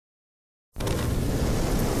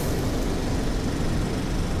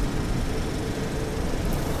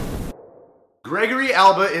Gregory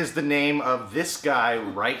Alba is the name of this guy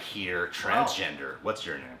right here, transgender. What's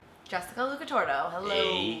your name? Jessica Lucatorto. Hello.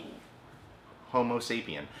 A Homo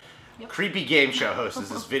sapien. Yep. Creepy game show host is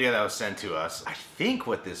this video that was sent to us. I think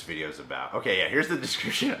what this video is about. Okay, yeah, here's the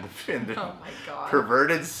description of the film. Oh my god.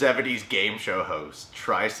 Perverted 70s game show host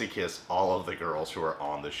tries to kiss all of the girls who are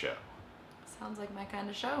on the show. Sounds like my kind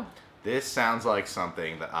of show. This sounds like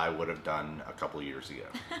something that I would have done a couple years ago.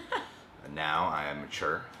 Now I am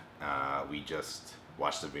mature. We just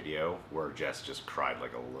watched a video where Jess just cried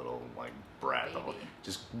like a little brat.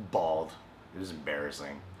 Just bawled. It was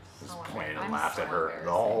embarrassing. Just pointed and laughed at her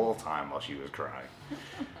the whole time while she was crying.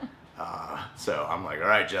 So I'm like, all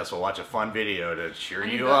right, Jess, we'll watch a fun video to cheer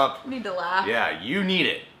you up. I need to laugh. Yeah, you need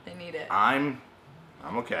it. I need it. I'm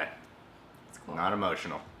okay. It's cool. Not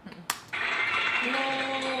emotional.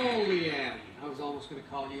 Oh, yeah. I was almost going to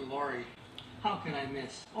call you Lori. How can I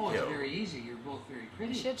miss? Oh, it's very easy. You're both very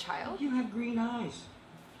pretty. Is she a child? You have green eyes.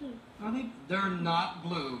 Are they? They're not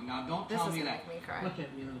blue. Now, don't tell me that. Make me cry. Look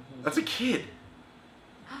at me. That's a kid.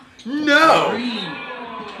 No! Green. I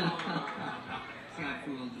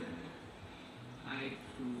fooled you. I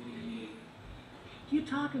fooled you. Do you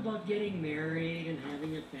talk about getting married and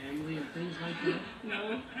having a family and things like that?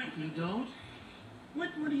 No, you don't? What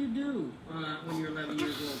do you do when you're 11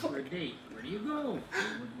 years old for a date? Where do you go?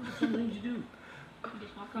 What are some things you do? We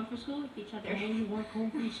just walk home from school with each other. And you walk home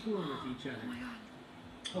from school with each other. Oh my god.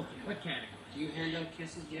 Okay, what category? Do you hand out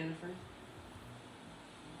kisses, Jennifer?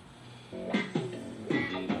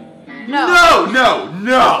 No.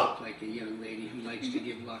 No! Like a young lady who likes to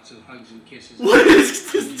give lots of hugs and kisses. What is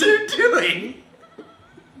this dude doing?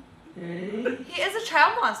 Hey? He is a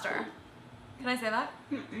child monster. Can I say that?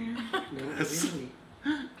 Not really.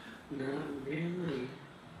 Not really.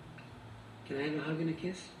 Can I have a hug and a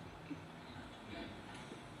kiss?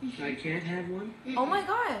 I can't have one? Oh my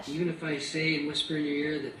gosh. Even if I say and whisper in your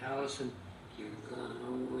ear that Allison, you're gonna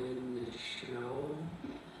win the show,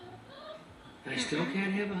 I still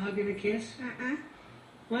can't have a hug and a kiss?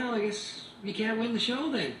 Well, I guess you can't win the show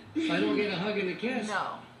then. If I don't get a hug and a kiss.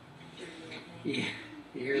 No. Yeah,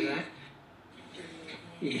 you hear that?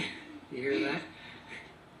 Yeah, you hear that?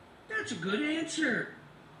 That's a good answer.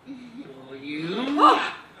 Oh, you. Oh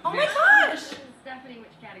my gosh. Stephanie,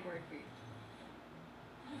 which category for you?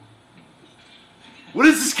 What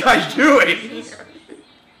is this guy doing?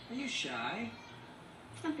 Are you shy?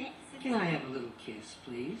 A bit. Can I have a little kiss,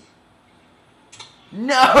 please?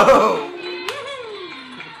 No!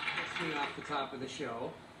 That's me off the top of the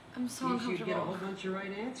show. I'm so You should get a whole uncomfortable. bunch of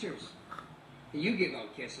right answers. You give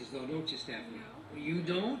out kisses, though, don't you, Stephanie? You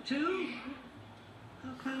don't, too?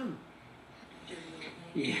 How come?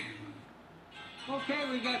 Yeah. Okay,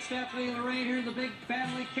 we got Stephanie and Lorraine here, the big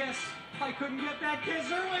family kiss. I couldn't get that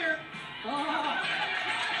kiss earlier. Oh.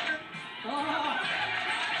 Oh.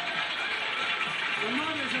 The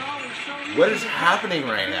mothers are always so easy. What is happening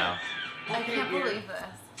right now? I can't believe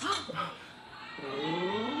this.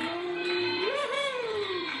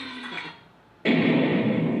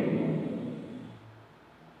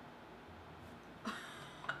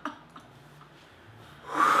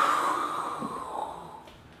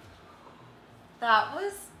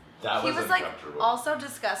 That He was like uncomfortable. also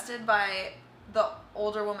disgusted by the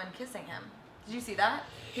older woman kissing him. Did you see that?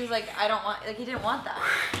 He was like, I don't want, like he didn't want that.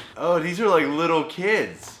 Oh, these are like little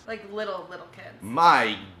kids. Like little kids.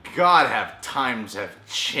 My God, times have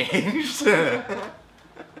changed. These are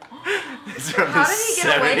How the did he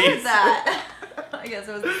get away 70s. with that? I guess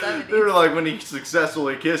it was the 70s. They were like, when he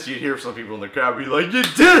successfully kissed, you'd hear some people in the crowd be like, you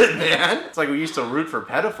did it, man! It's like we used to root for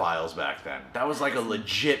pedophiles back then. That was like a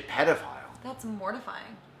legit pedophile. That's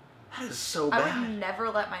mortifying. That is so I bad. would never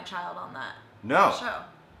let my child on that No. show.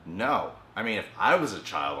 No. I mean, if I was a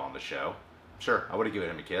child on the show, sure, I would have given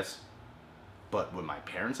him a kiss. But would my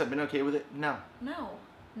parents have been okay with it? No. No.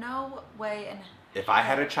 No way in If I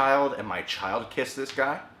had a child and my child kissed this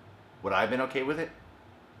guy, would I have been okay with it?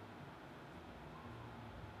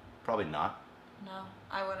 Probably not. No,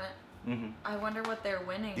 I wouldn't. Mm-hmm. I wonder what they're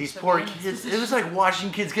winning. These to poor be in this kids, it position. was like watching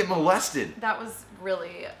kids get molested. That was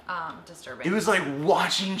really disturbing. It was like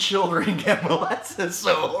watching children get molested. It's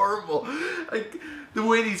so horrible. Like, the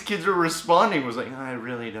way these kids were responding was like, I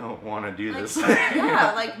really don't want to do like, this.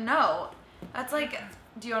 yeah, like, no. That's like,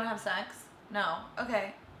 do you want to have sex? No.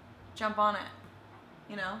 Okay. Jump on it.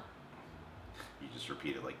 You know? You just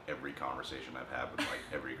repeated like every conversation I've had with like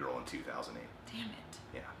every girl in 2008. Damn it.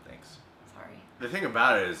 Yeah, thanks. Sorry. The thing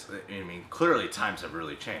about it is, I mean, clearly times have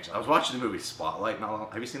really changed. I was watching the movie Spotlight not long.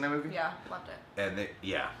 Have you seen that movie? Yeah, loved it. And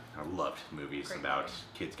yeah, I loved movies Great about movie.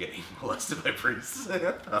 kids getting molested by priests.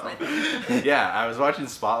 my Yeah, I was watching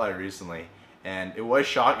Spotlight recently, And it was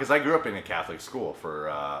shocking because I grew up in a Catholic school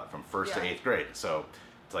for from 1st to 8th grade. So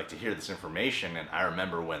it's like to hear this information, and I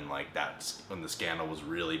remember when like when the scandal was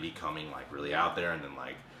really becoming like really out there, and then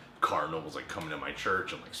like Cardinal was like coming to my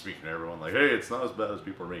church and like speaking to everyone like, hey, it's not as bad as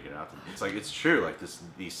people are making it out to be. It's like, it's true, like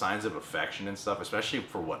these signs of affection and stuff, especially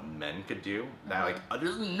for what men could do, that like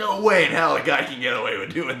there's no way in hell a guy can get away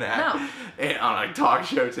with doing that and on a talk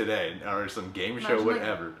show today or some game show,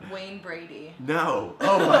 whatever. Like Wayne Brady. No.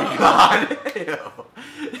 Oh my god. Ew.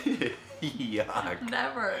 Yuck.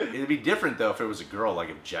 Never. It'd be different though if it was a girl.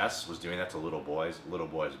 Like if Jess was doing that to little boys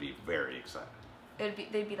would be very excited.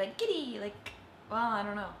 They'd be like, giddy, like, well, I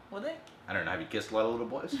don't know. Would they? I don't know. Have you kissed a lot of little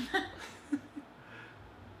boys?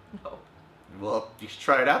 No. Well, you should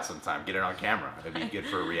try it out sometime. Get it on camera. It'd be good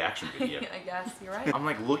for a reaction video. I guess you're right. I'm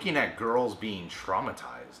like looking at girls being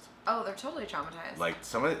traumatized. Oh, they're totally traumatized. Like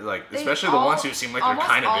some of especially the ones who seem like they're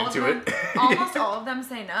kind of into it. Almost all of them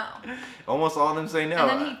say no. Almost all of them say no.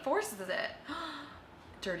 And then he forces it.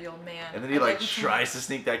 Dirty old man. And then he like tries to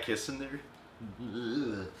sneak that kiss in there.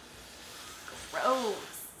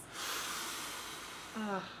 Gross.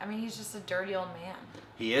 Ugh. I mean, he's just a dirty old man.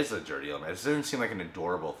 He is a dirty old man. It doesn't seem like an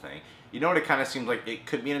adorable thing. You know what it kind of seems like? It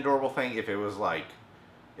could be an adorable thing if it was like...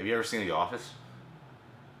 Have you ever seen The Office?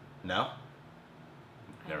 No?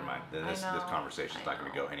 Never mind. Then this conversation's not going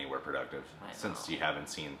to go anywhere productive. Since you haven't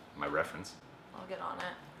seen my reference. I'll get on it.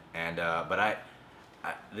 And, but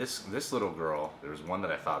this little girl, there was one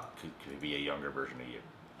that I thought could be a younger version of you.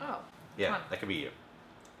 Oh. Yeah, that could be you.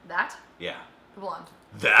 That? Yeah. The blonde.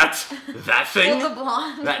 That thing? Well, the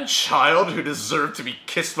blonde. That child who deserved to be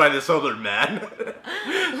kissed by this other man?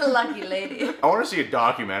 Lucky lady. I want to see a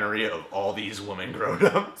documentary of all these women grown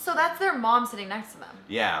up. So that's their mom sitting next to them?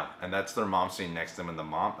 Yeah, and that's their mom sitting next to them, and the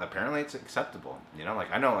mom, apparently it's acceptable. You know,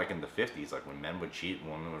 like I know like in the 50s, like when men would cheat,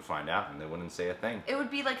 women would find out and they wouldn't say a thing. It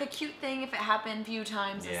would be like a cute thing if it happened a few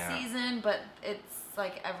times a season, but it's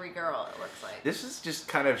like every girl, it looks like. This is just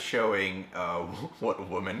kind of showing what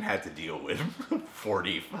women had to deal with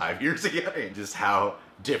 45 years ago, and just how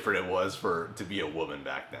different it was to be a woman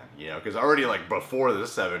back then, you know, because already like before the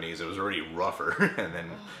 70s it was already rougher, and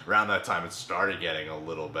then around that time it started getting a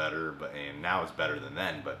little better, and now it's better than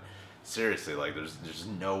then. But seriously, like there's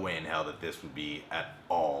no way in hell that this would be at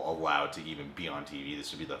all allowed to even be on TV.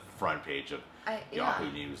 This would be the front page of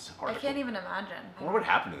Yahoo News article. I can't even imagine. I wonder what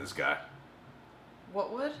happened to this guy.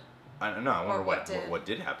 What would? I don't know. I wonder what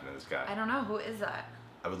did happen to this guy. I don't know. Who is that?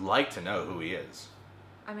 I would like to know who he is.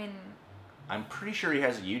 I mean... I'm pretty sure he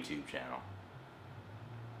has a YouTube channel.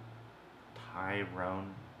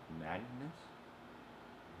 Tyrone Magnus?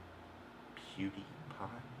 PewDiePie?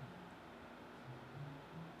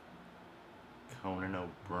 Conan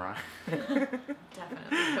O'Brien? Definitely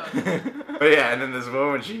Conan. But yeah, and then this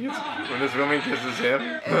woman, when this woman kisses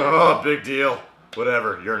him, oh, big deal.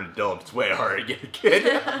 Whatever, you're an adult. It's way harder to get a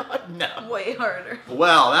kid. No. Way harder.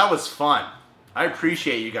 Well, that was fun. I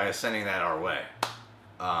appreciate you guys sending that our way.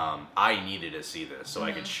 I needed to see this so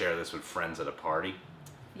I could share this with friends at a party.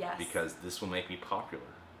 Yes. Because this will make me popular.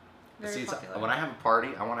 Very popular. When I have a party,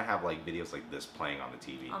 I want to have like videos like this playing on the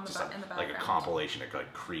TV. On the just in the background. like a compilation of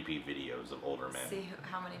like creepy videos of older men. See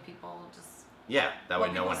how many people just... Yeah, that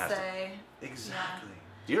way no one has say. to... Exactly.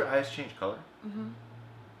 Yeah. Do your eyes change color? Mm-hmm.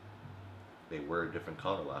 They were a different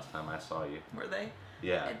color last time I saw you. Were they?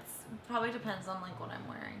 Yeah. It probably depends on like what I'm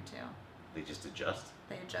wearing too. They just adjust?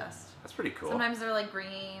 They adjust. That's pretty cool. Sometimes they're like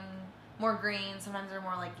green, more green. Sometimes they're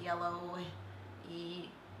more like yellow-y,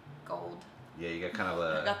 gold. Yeah, you got kind of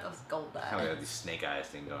a... I got those gold eyes. Kind of got these snake eyes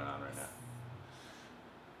thing going on right now.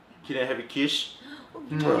 Can I have a kiss? Oh,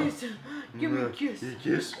 kiss. Give me a kiss. You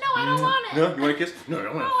kiss? No, I don't want it. No, you want a kiss? No, I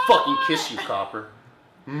don't want to fucking kiss you, copper.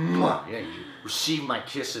 Yeah, you receive my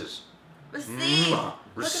kisses. Receive.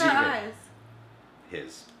 Look at our eyes.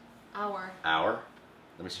 His. Our.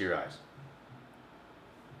 Let me see your eyes.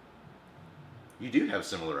 You do have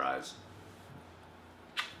similar eyes.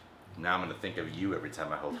 Now I'm going to think of you every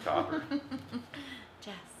time I hold copper.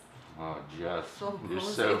 Jess. Oh, Jess. So you're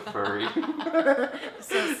so furry.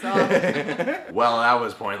 So soft. Well, that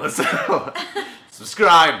was pointless.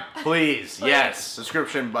 Subscribe, please. Yes,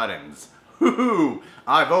 subscription buttons. Woohoo!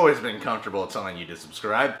 I've always been comfortable telling you to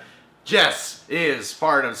subscribe. Jess is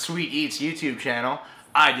part of Sweet Eats YouTube channel.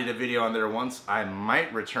 I did a video on there once. I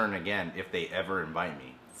might return again if they ever invite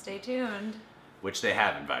me. Stay tuned. Which they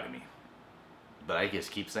have invited me. But I just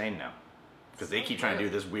keep saying no. Because they keep trying to do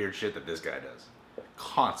this weird shit that this guy does.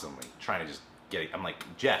 Constantly trying to just get it. I'm like,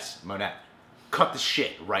 Jess, Monette, cut the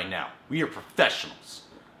shit right now. We are professionals.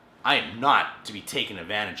 I am not to be taken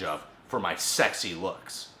advantage of for my sexy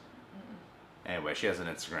looks. Anyway, she has an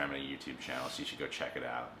Instagram and a YouTube channel, so you should go check it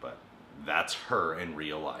out. But That's her in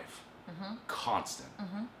real life. Constant.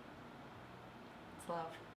 It's love.